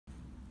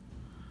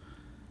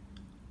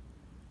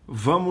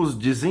Vamos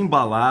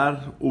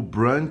desembalar o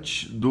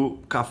brunch do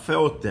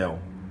CafeHotel.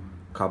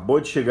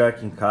 Acabou de chegar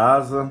aqui em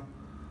casa,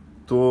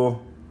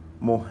 tô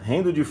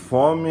morrendo de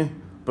fome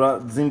para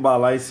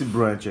desembalar esse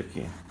brunch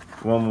aqui.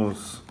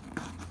 Vamos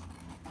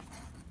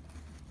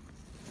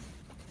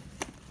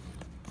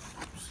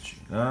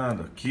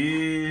tirando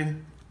aqui.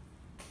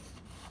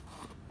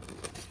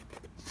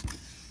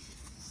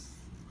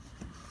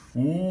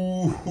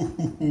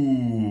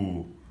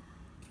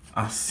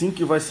 Assim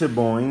que vai ser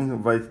bom, hein?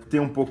 Vai ter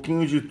um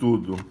pouquinho de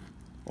tudo.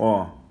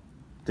 Ó,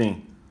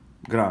 tem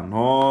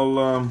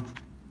granola,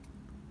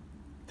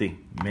 tem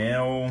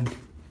mel,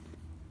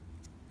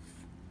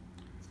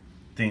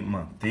 tem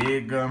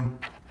manteiga,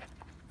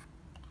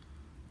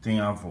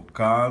 tem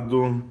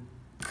avocado,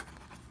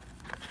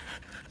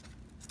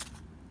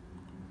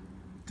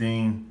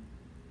 tem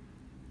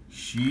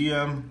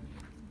chia.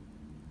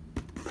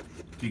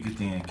 O que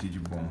tem aqui de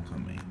bom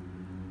também?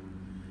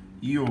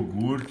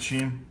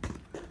 Iogurte.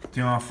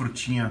 Tem uma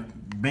frutinha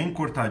bem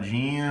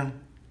cortadinha.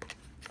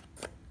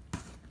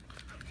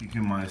 O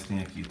que mais tem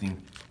aqui? Tem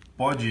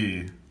pó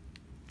de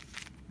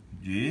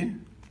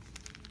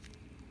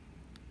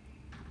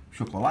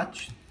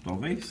chocolate,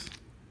 talvez.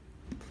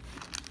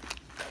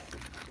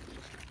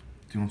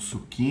 Tem um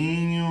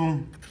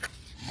suquinho.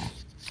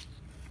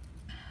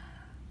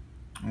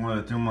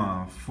 Olha, tem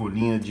uma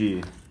folhinha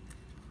de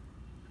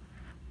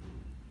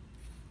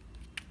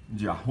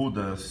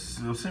arruda,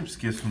 eu sempre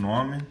esqueço o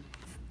nome.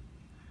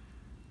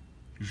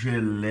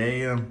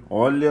 Geleia.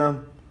 Olha,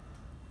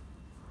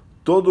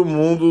 todo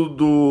mundo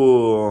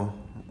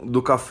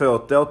do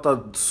CafeHotel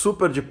tá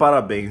super de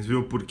parabéns,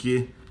 viu?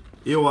 Porque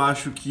eu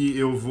acho que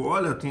eu vou...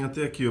 Olha, tem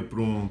até aqui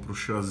pro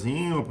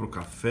chazinho, pro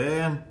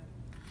café.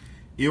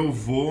 Eu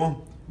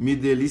vou me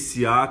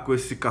deliciar com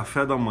esse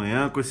café da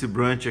manhã, com esse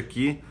brunch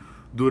aqui,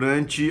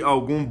 durante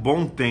algum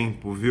bom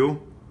tempo,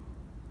 viu?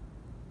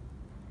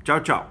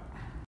 Tchau, tchau.